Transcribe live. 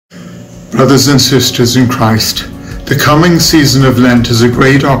Brothers and sisters in Christ, the coming season of Lent is a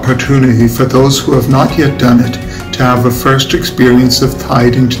great opportunity for those who have not yet done it to have a first experience of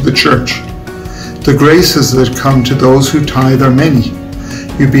tithing to the church. The graces that come to those who tithe are many.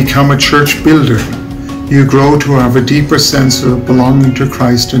 You become a church builder. You grow to have a deeper sense of belonging to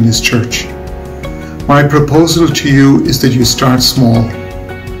Christ and His church. My proposal to you is that you start small.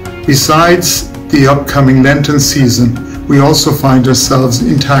 Besides the upcoming Lenten season, we also find ourselves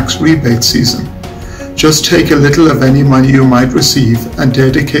in tax rebate season. Just take a little of any money you might receive and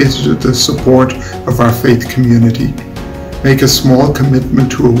dedicate it to the support of our faith community. Make a small commitment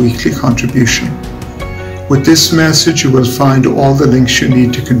to a weekly contribution. With this message, you will find all the links you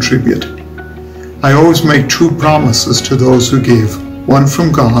need to contribute. I always make two promises to those who give, one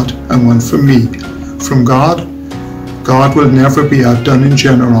from God and one from me. From God, God will never be outdone in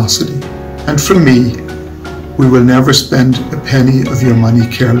generosity. And from me, we will never spend a penny of your money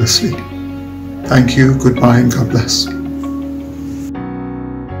carelessly. Thank you, goodbye, and God bless.